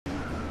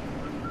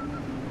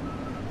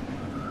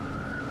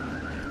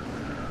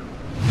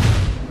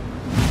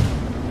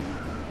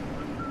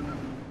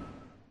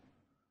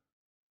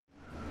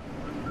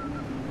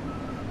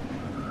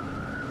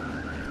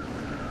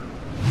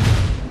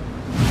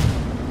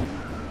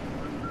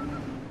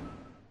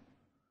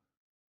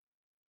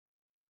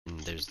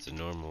there's the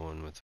normal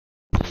one with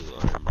blue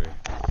armor.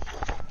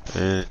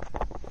 And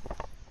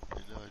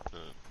you like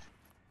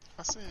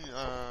I seen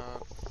I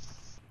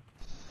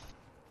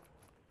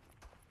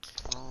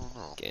don't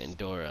know.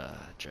 Gandora,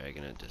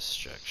 Dragon of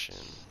Destruction.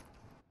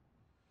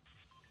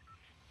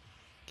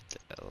 Get the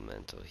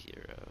Elemental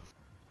Hero.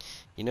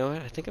 You know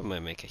what? I think I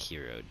might make a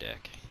hero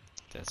deck.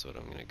 That's what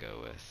I'm gonna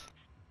go with.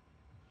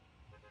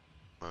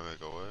 Might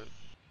make a what?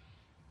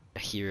 A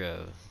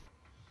hero.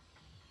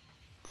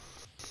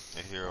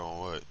 A hero on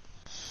what?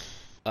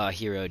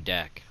 Hero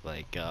deck.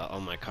 Like all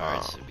my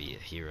cards would be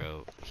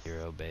hero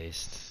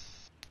based.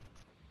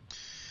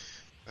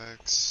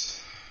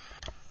 X.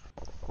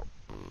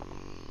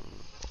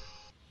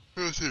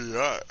 Let's see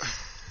that.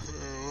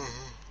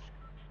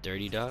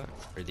 Dirty Dog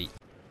or the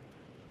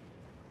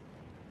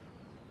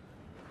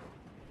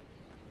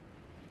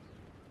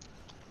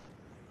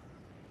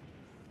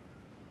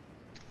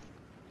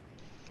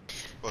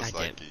Plus,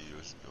 goddamn. like you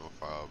was gonna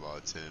file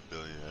about 10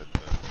 billion at the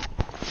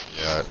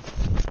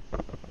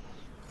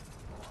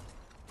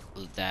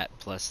That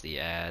plus the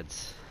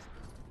ads.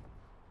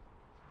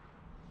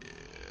 yeah.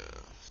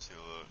 See,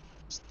 look,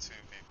 it's two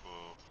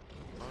people.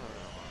 Oh,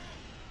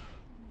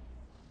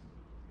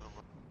 no, no,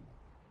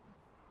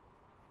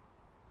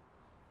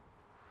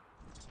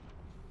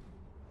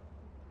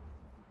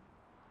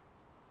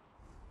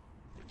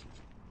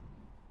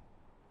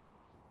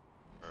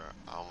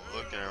 I'm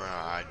looking around.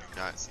 I do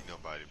not see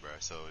nobody, bro.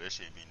 So there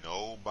should be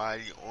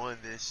nobody on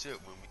this ship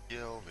when we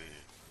get over here.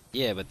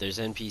 Yeah, but there's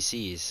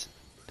NPCs,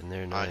 and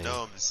they're annoying. I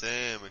know. I'm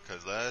saying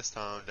because last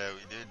time that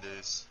we did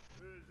this,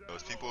 there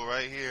was people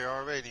right here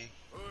already.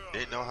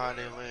 Didn't know how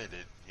they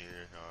landed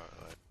here.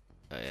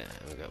 Oh yeah,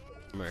 we got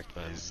murked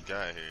by They just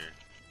got here.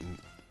 the Did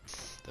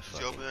you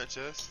fucking open that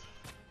chest?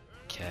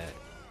 cat.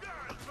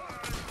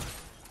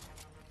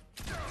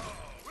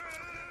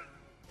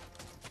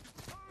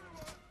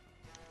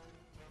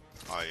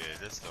 Oh yeah,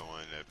 this is the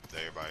one that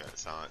everybody got the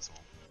silence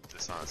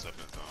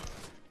weapons on.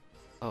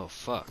 Oh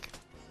fuck.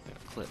 I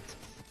got clipped.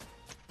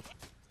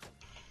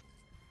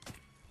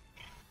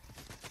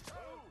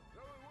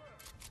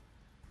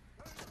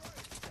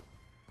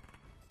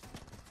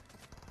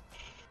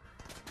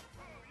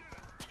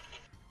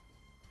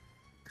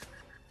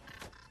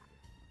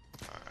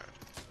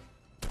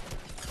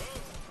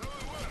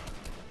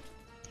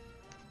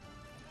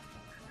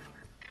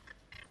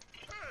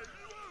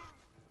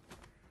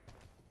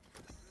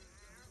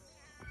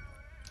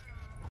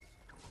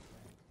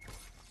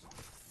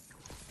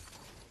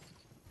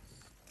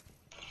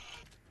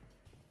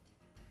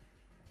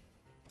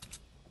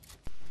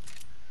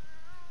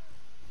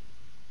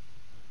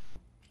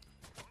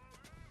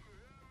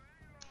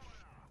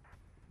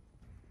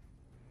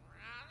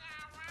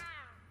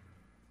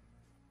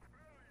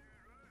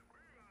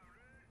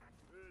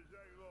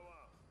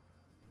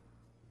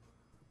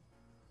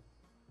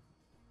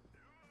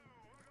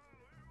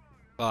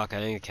 Fuck,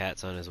 I think a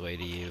cat's on his way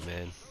to you,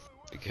 man.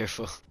 Be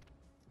careful. So,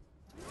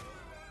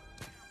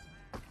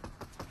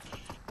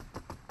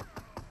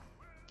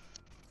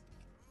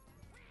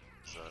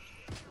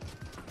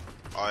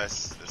 oh,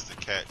 that's the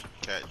cat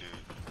dude.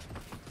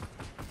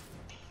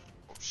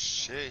 Oh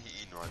shit,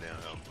 he eating my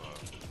damn elbow.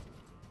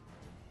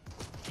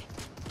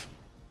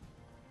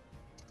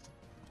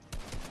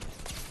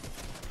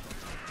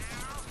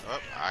 Oh,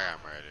 I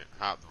got murdered.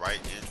 Hopped right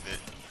in it.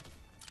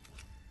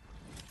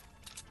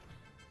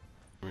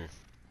 Come here.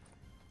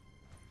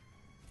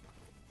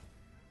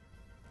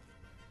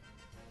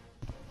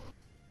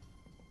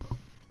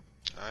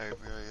 Alright,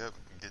 we hurry up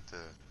and get the.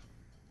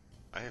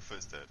 I hear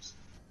footsteps.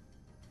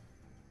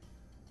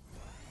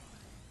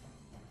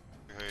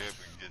 We hurry up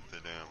and get the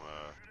damn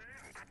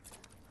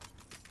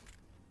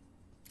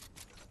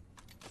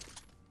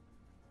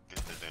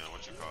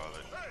what you call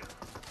it?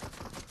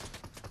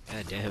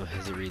 God damn,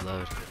 has it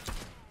reload?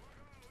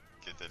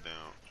 Get the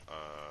damn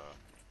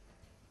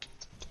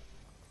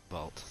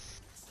Vault.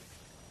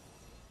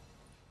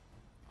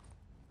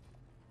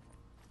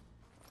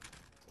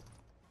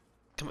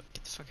 Come on,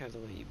 get the fuck out of the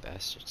way, you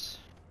bastards.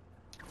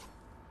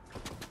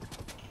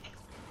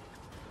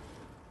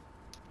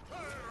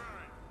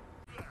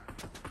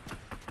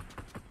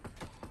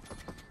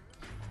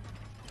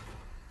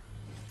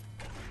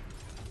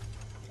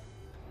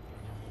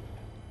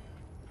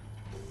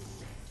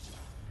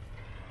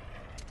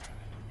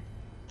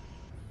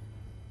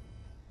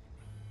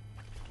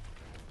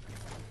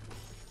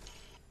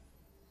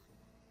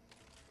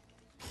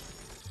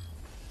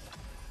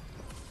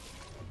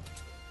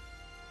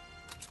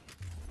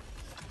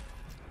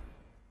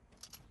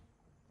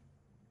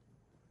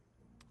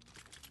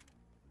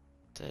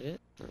 Is that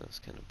it? No, that's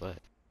kind of butt.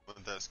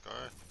 with that scar.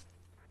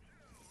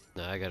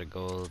 No, I got a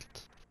gold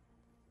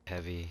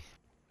heavy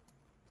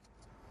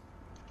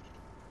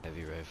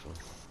rifle.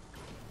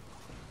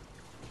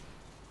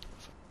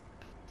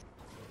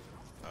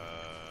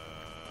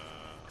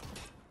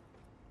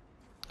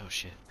 Oh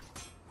shit.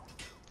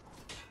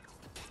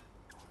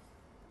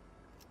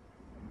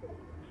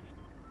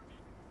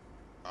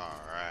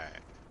 Alright.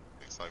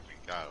 Looks like we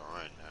got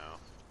one now.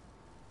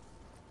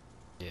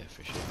 Yeah,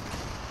 for sure.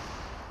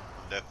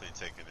 definitely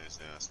taking this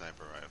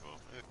sniper rifle.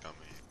 It's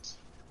coming use.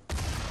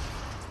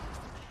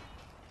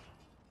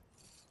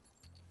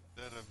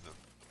 Instead of the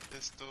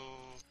pistol,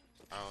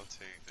 I'll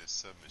take the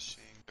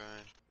submachine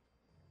gun.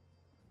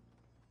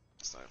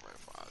 Sniper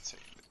rifle, I'll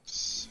take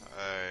this.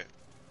 Alright,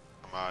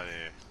 I'm out of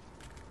here.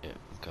 Yeah,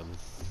 I'm coming.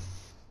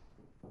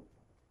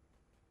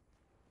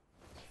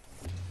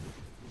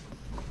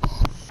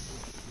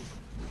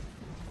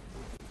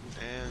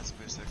 And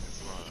split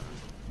seconds one.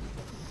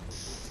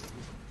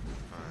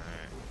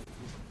 Alright.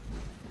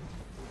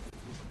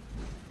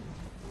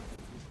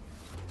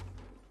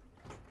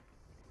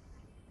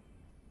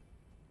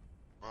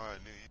 Oh, I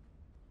knew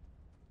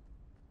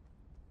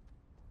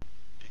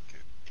you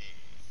could be.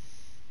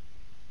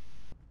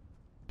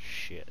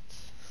 Shit.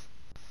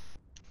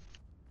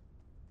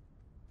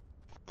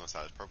 No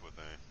size purple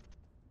thing.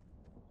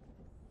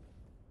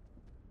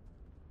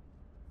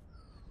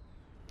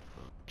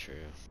 True.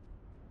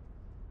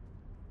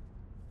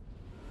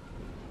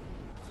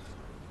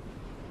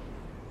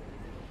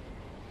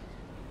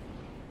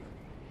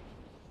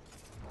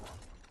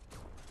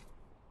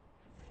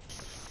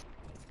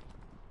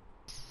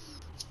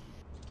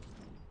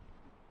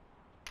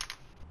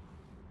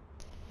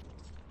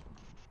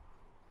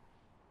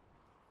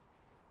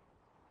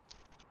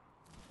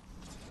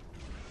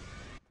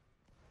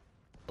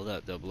 Hold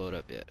up, don't blow it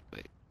up yet.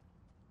 Wait.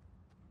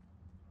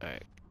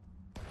 Alright.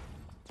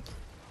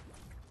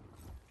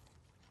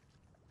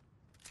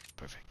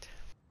 Perfect.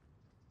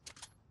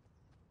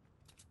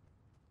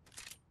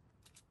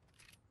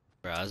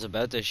 Bro, I was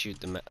about to shoot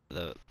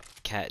the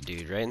cat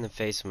dude right in the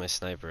face with my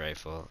sniper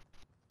rifle,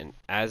 and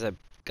as I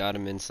got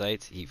him in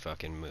sight, he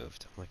fucking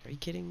moved. I'm like, are you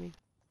kidding me?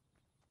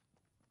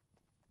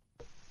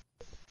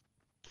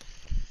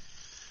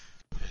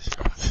 It's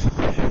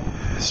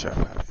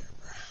rough.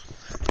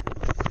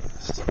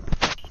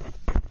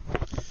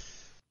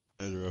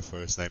 It's rough for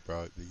a sniper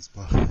out these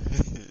spots.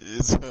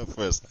 It's rough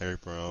for a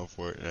sniper on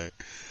Fortnite.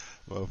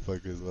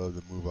 Motherfuckers love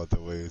to move out the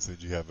way as soon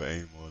as you have an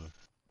aim on them.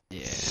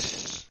 Yeah.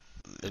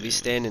 They'll be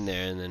standing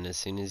there, and then as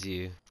soon as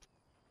you...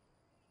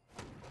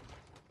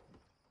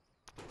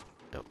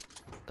 Nope.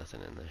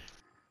 Nothing in there.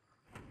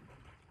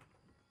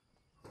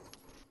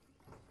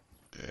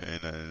 Yeah,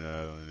 ain't nothing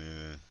I don't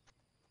need.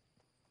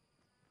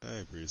 That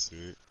ain't pretty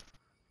sweet.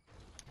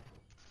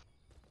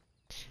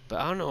 But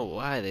I don't know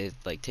why they've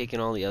like taken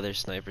all the other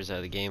snipers out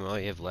of the game. All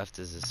you have left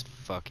is this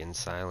fucking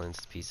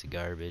silenced piece of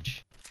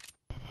garbage.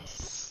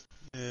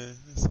 Yeah,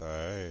 it's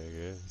alright, I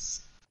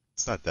guess.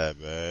 It's not that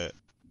bad.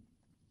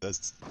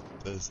 That's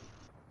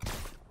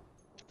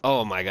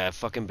Oh my god,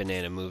 fucking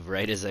banana moved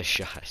right as I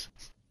shot.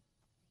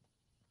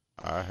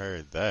 I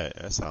heard that.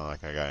 That sounded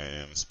like I got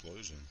an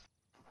explosion.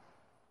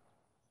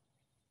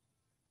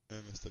 Hey,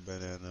 Mr.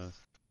 Banana.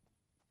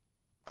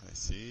 I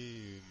see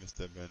you,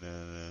 Mr.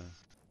 Banana.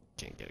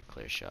 Can't get a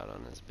clear shot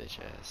on this bitch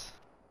ass.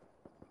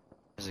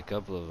 There's a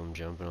couple of them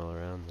jumping all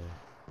around there.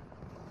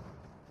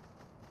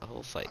 A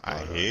whole fight I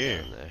going on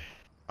hear. down there.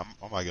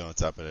 I might get on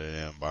top of that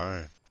damn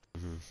barn.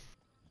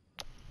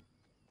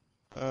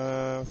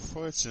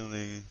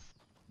 Fortunately,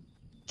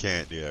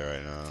 can't do that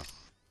right now.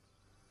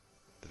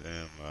 The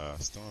damn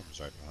storm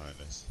is right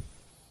behind us.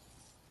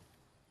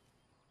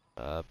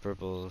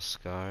 Purple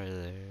scar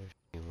there if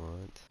you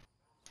want.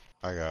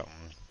 I got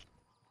one.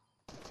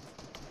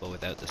 But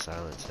without the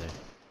silencer.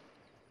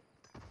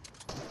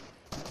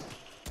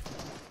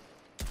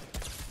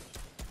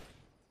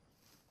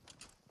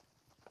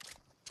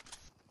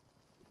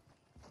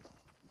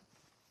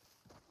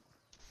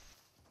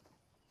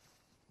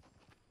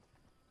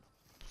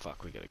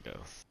 Fuck, we gotta go.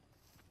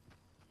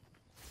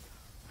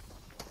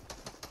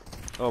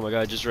 Oh my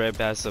god, just ran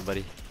past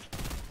somebody.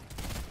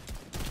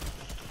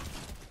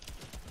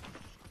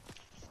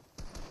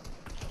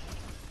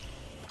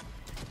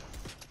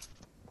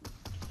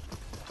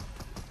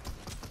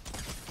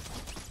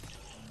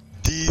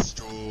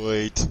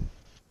 Destroyed.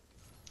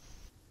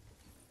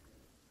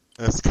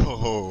 Let's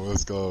go.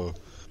 Let's go.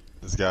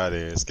 Let's got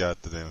it. Let's got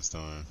the damn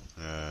storm.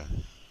 Yeah.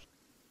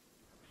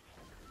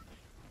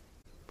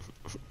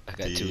 I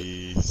got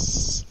two.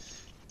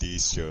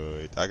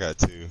 Destroyed. I got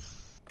two.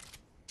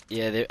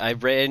 Yeah, I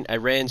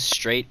ran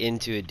straight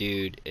into a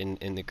dude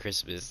in the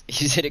Christmas.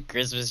 He's in a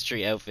Christmas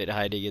tree outfit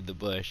hiding in the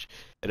bush,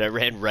 and I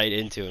ran right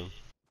into him.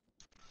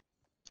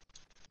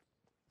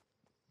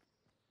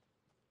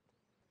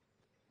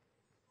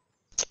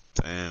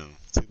 Damn.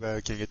 Too bad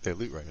I can't get that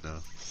loot right now.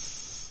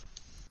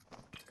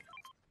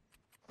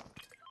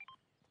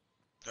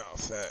 Oh,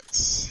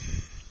 facts.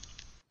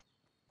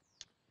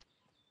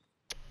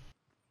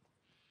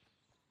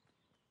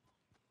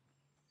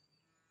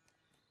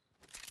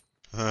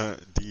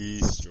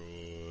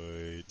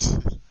 Destroyed.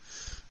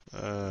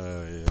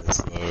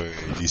 Yes, Lord.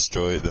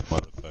 Destroyed the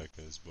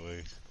motherfuckers,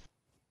 boy.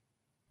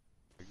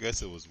 I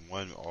guess it was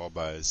one all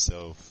by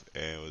itself,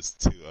 and it was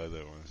two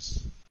other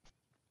ones.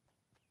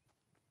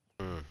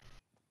 Hmm.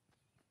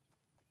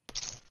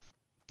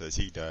 Cause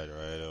he died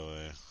right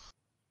away.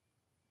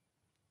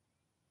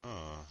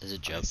 Oh, There's a I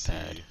jump see.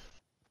 pad.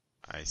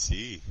 I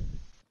see.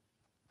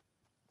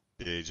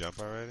 Did they jump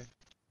already?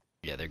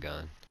 Yeah, they're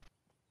gone.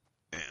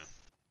 Damn.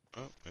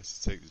 Oh, let's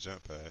take the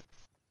jump pad.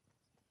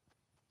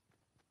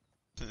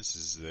 This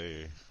is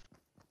there.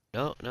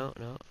 No, no,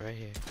 no, right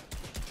here.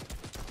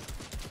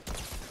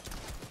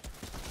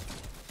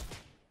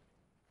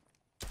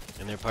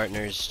 And their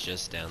partner's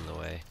just down the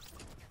way.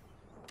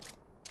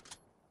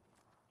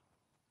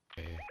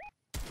 Right here.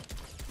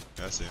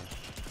 That's him.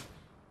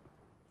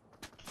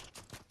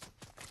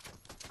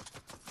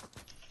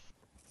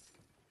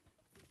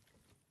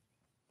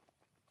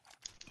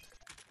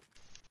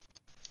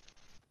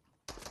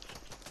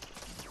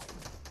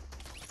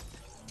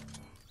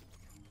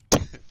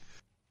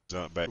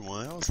 Jump back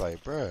one. I was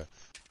like, bruh,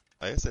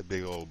 like, it's a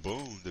big old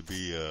boom to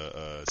be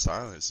a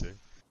silencer.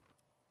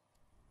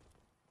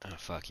 Oh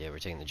fuck yeah, we're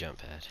taking the jump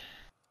pad.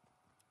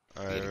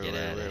 We Alright, gotta get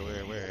out of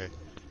here. where?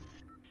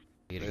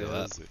 We gotta Where go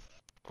up. is it?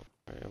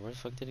 Where the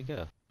fuck did it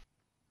go?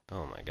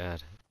 Oh my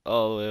god.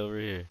 All the way over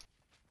here.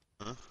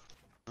 Huh?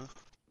 Huh?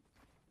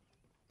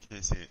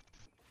 Can't see it.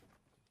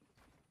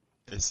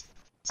 It's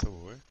over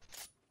where?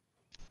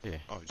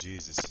 Here. Oh,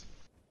 Jesus.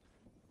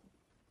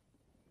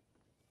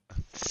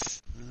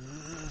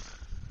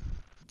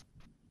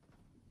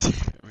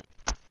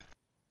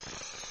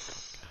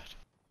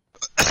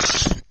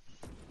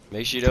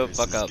 Make sure you don't Curse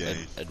fuck this up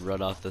game. and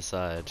run off the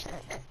side.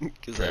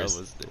 Cause I Curse.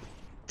 almost did.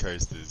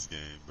 Curse this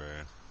game,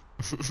 bruh.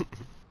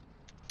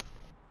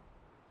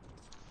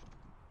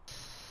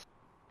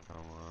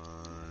 Come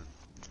on.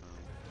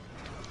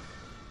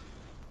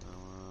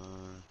 Come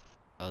on.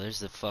 Oh, there's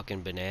the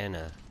fucking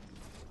banana.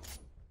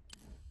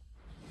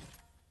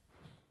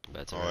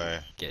 About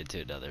to get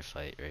into another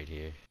fight right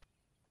here.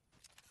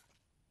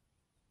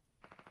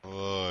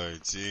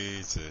 Lord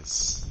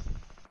Jesus.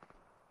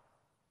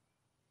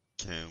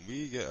 Can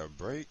we get a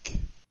break?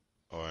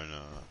 Or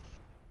not?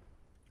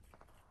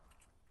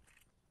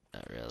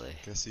 Not really.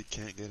 Guess we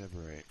can't get a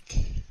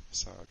break.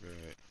 It's all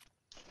good.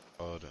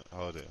 Hold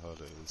it.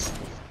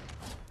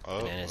 Oh,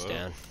 Banana's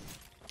down.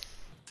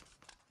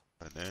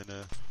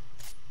 Banana.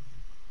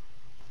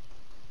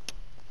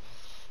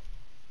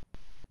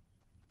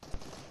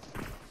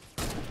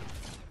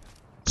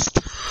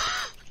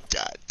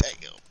 God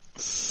damn.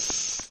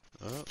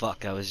 Oh.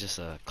 Fuck, I was just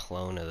a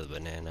clone of the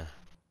banana.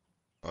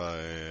 Oh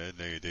yeah, that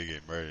nigga did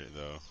get murdered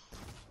though.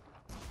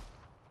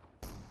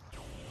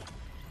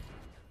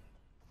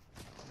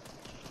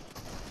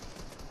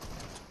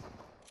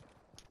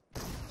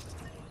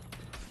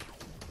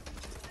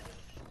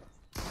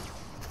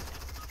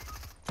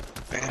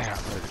 Bam!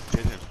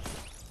 Get him.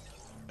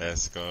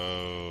 Let's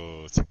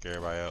go. Took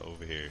everybody out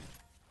over here.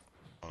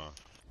 Hold on.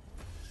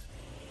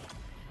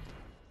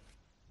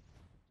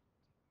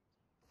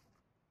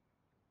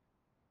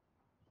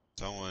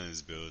 Someone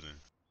is building.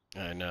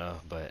 I know,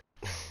 but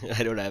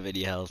I don't have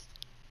any health.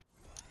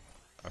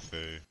 I feel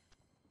you.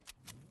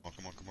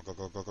 Come on,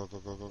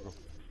 go.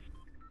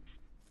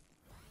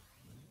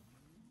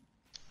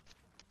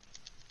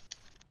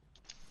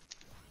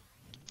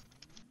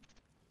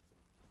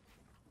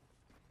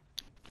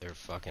 They're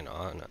fucking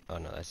on. Oh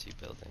no, that's you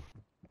building.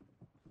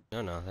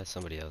 No, that's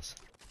somebody else.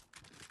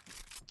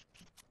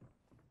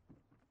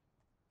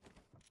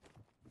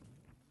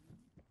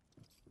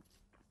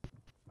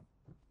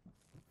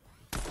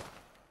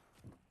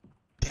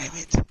 Damn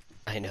it!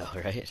 I know,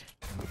 right?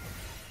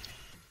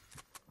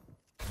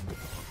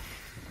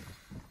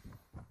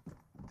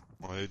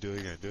 Oh, do it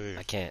again.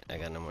 I can't. I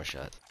got no more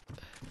shots.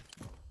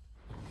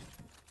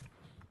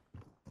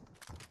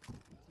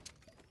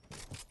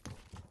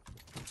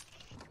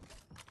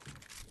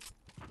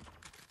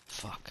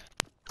 Fuck.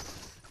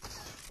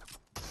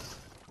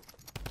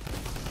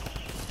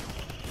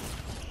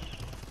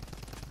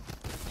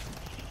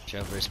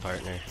 Joe for his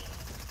partner.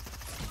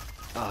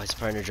 Oh, his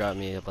partner dropped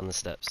me up on the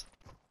steps.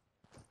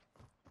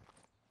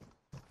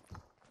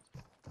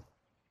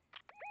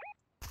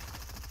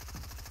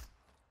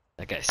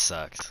 That guy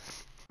sucks.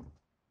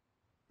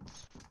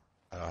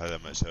 I don't have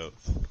that much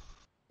health.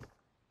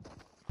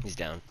 He's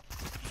down.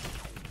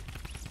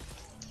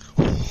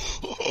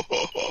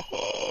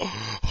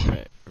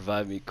 Alright,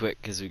 revive me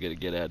quick, cause we gotta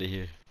get out of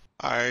here.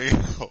 I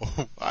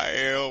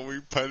am.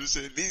 We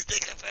punishing these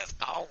niggas. Let's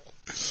go.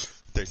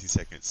 30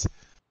 seconds.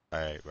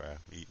 Alright, bro.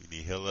 We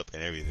need heal up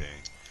and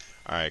everything.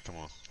 Alright, come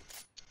on.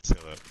 Let's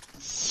heal up.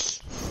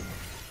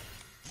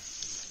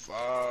 Fuck.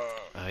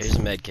 Oh, here's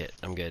a med kit.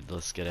 I'm good.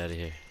 Let's get out of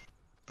here.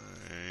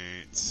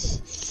 Alright.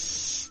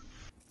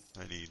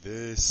 I need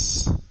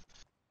this.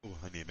 Oh,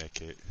 I need a med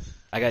kit.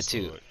 I got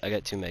two. I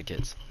got 2 med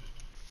kits.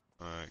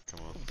 Alright, come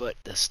on. But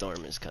the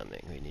storm is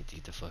coming. We need to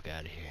get the fuck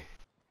out of here.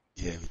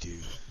 Yeah, we do.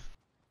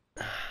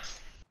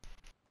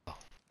 Oh.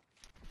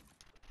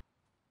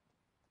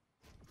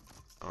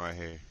 Alright,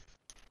 here.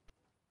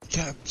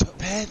 Yeah,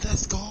 man,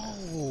 let's go!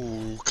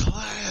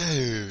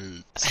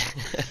 Clutch!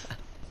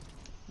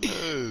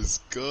 Let's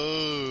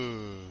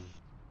go!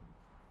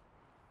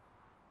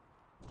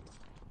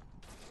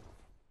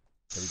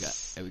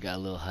 We got a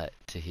little hut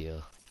to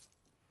heal.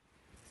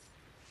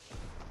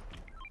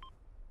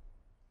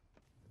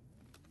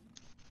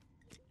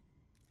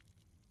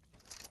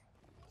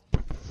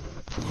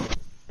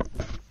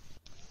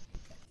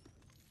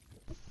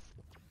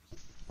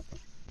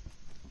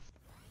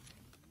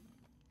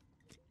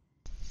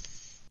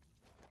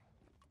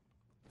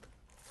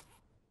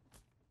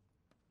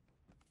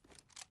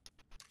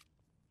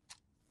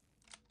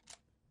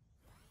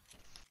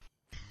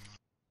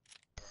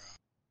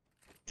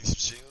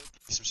 shield?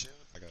 Need some shield?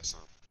 I got some.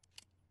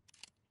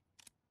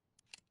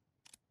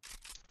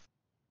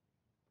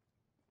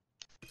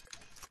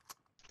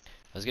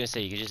 I was gonna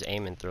say you could just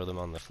aim and throw them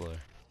on the floor.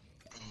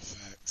 Oh,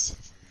 facts.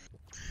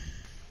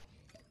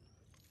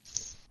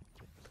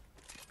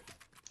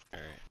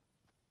 Alright.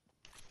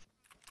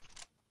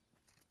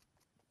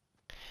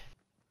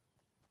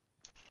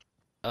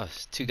 Oh,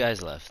 it's 2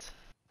 guys left.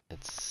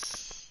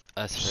 It's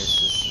us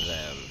versus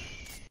them.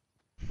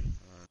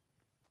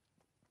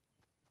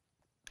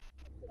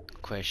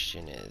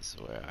 Question is,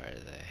 where are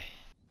they?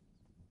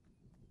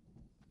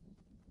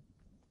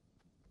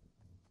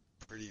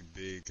 Pretty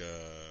big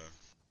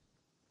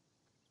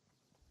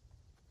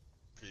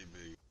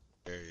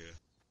area.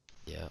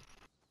 Yep.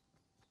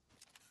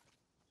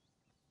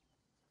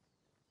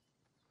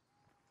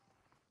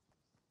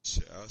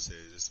 Shit, I would say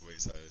just wait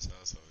inside this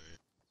house over here.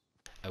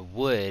 I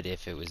would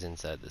if it was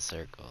inside the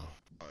circle.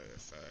 Oh yeah,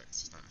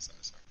 facts. It's not inside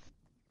the circle.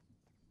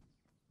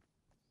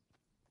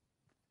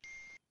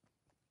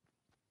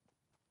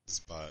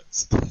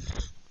 Spots.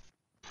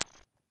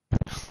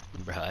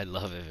 Bro, I'd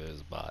love if it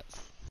was bots.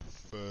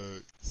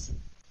 Facts.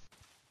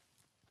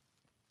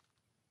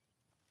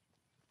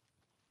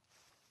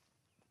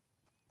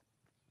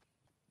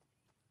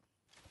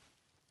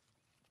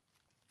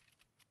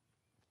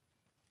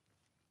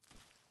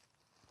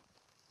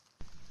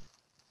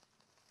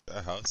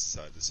 That house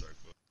inside the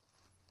circle.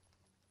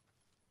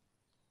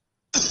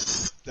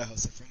 That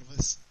house in front of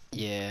us?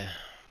 Yeah,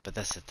 but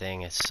that's the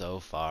thing, it's so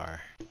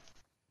far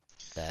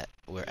that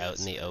we're out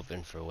in the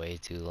open for way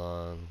too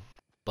long.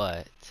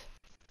 But,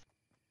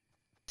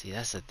 see,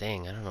 that's the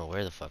thing, I don't know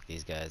where the fuck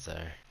these guys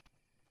are.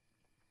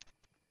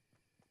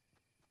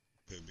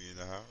 Could be in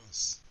the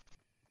house.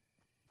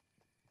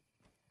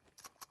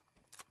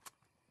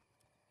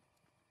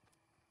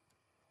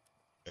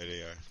 There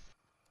they are.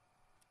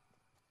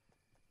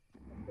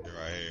 They're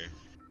right here.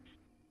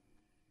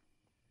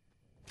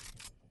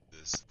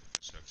 This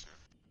construction.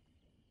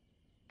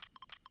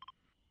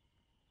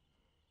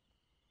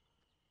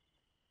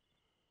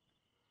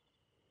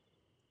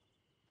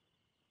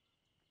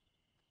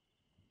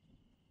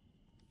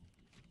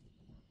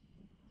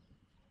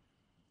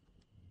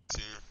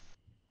 See him?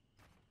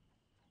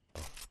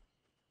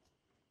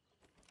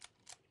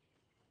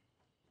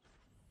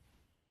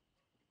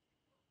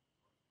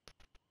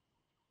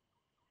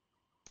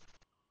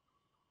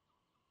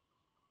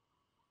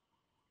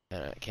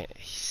 And I can't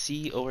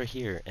see or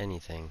hear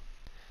anything.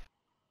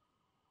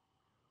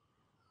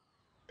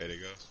 There they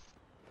go.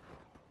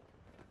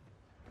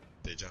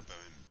 They jump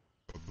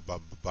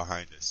in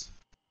behind us.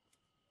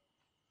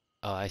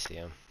 Oh, I see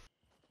them.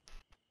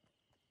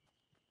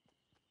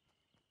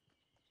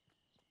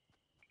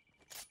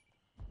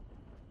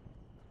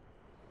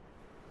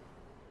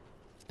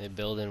 They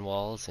building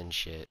walls and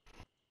shit.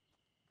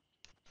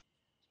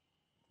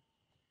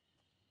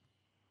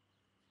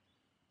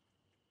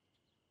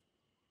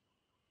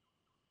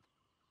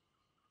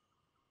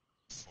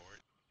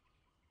 Fort.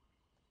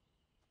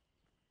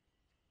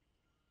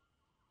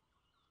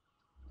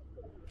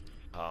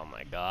 Oh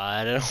my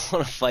god, I don't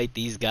want to fight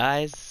these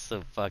guys.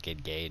 So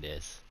fucking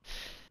gayness.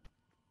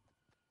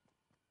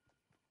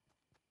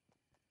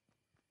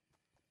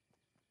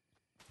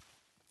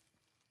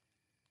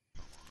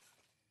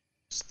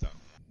 Stop.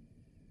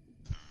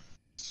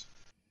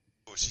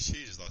 Oh, she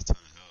just lost 10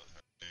 health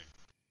right there.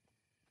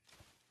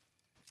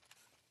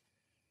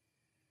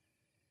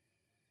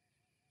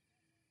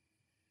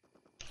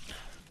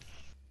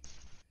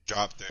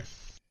 Dropped her.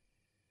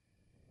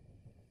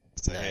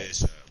 It's a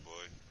Nice. headshot,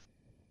 boy.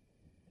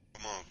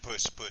 Come on,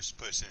 push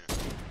in.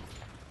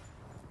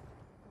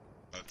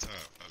 Up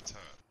top.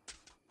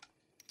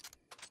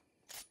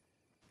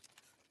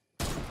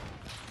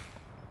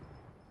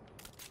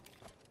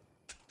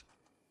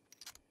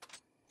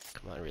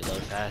 Come on,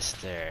 reload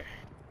faster.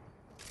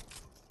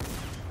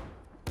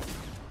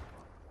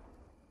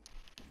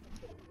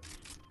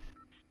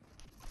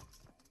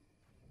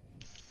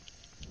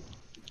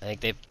 I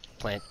think they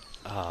plant.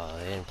 Oh,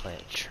 they didn't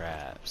plant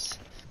traps.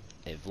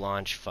 They've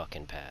launched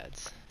fucking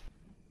pads.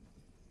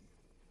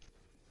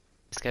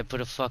 This guy put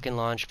a fucking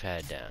launch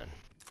pad down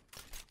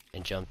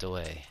and jumped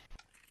away.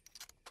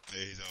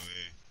 Hey, he's over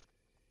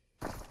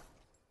here.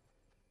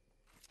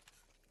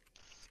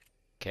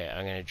 Okay,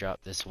 I'm gonna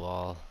drop this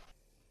wall.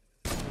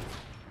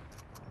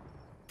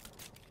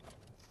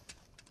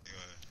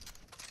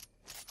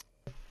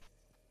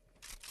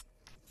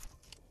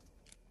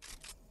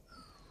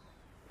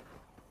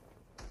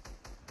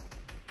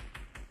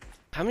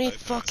 How many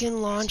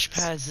fucking launch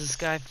pads does this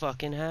guy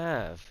fucking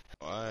have?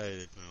 Why are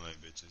they playing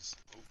like bitches?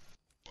 Oh,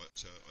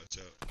 watch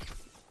out.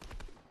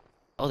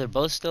 Oh, they're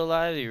both still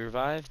alive? He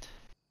revived?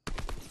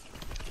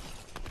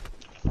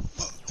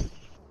 Fuck.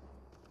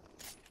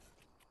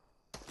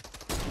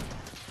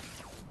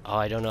 Oh,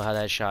 I don't know how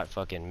that shot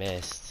fucking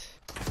missed.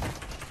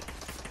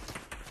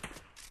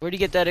 Where'd he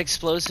get that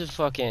explosive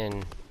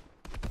fucking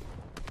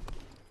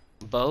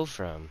bow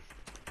from?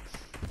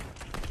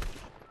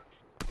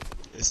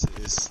 It's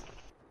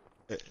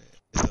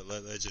a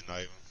legend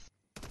item.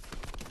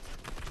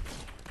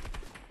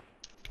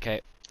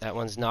 Okay, That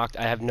one's knocked.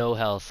 I have no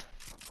health.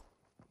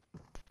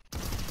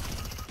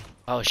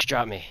 Oh, she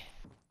dropped me.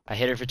 I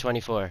hit her for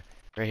 24.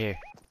 Right here.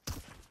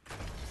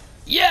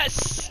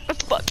 Yes!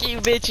 Fuck you,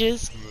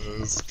 bitches!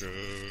 Let's go.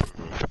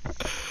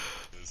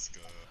 Let's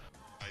go.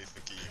 I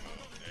fucking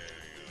there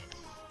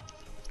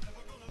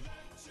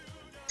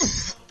you go.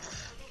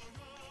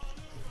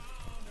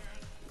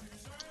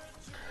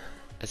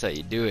 That's how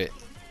you do it.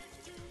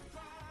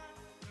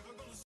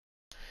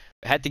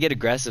 I had to get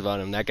aggressive on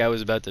him. That guy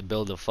was about to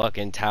build a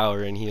fucking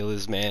tower and heal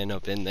his man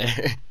up in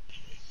there.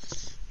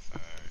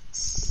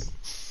 Thanks.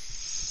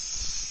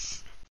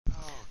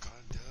 Oh, god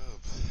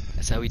dub.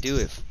 That's how we do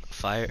it.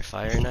 Fire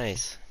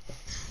nice.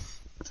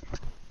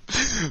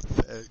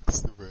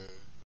 Thanks, bro.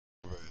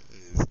 Bro, it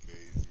is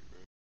crazy,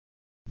 bro.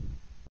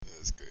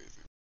 That's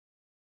crazy.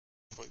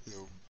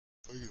 Fucking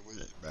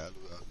winning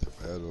battle after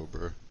battle,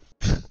 bro.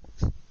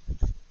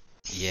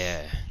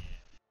 Yeah.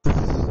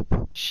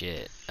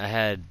 Shit. I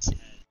had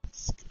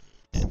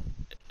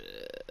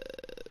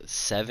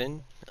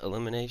 7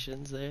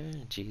 eliminations there.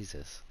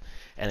 Jesus.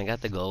 And I got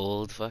the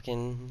gold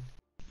fucking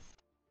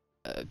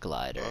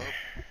glider. Oh,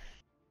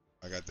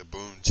 I got the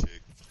boom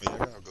chick. Hey, I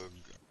gotta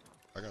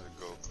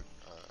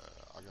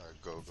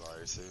go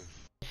glider too.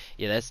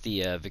 Yeah, that's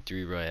the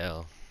victory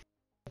royale.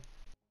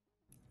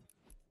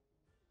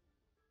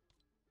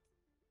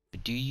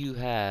 Do you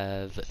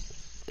have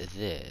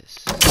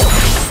this?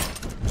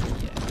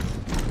 Yeah.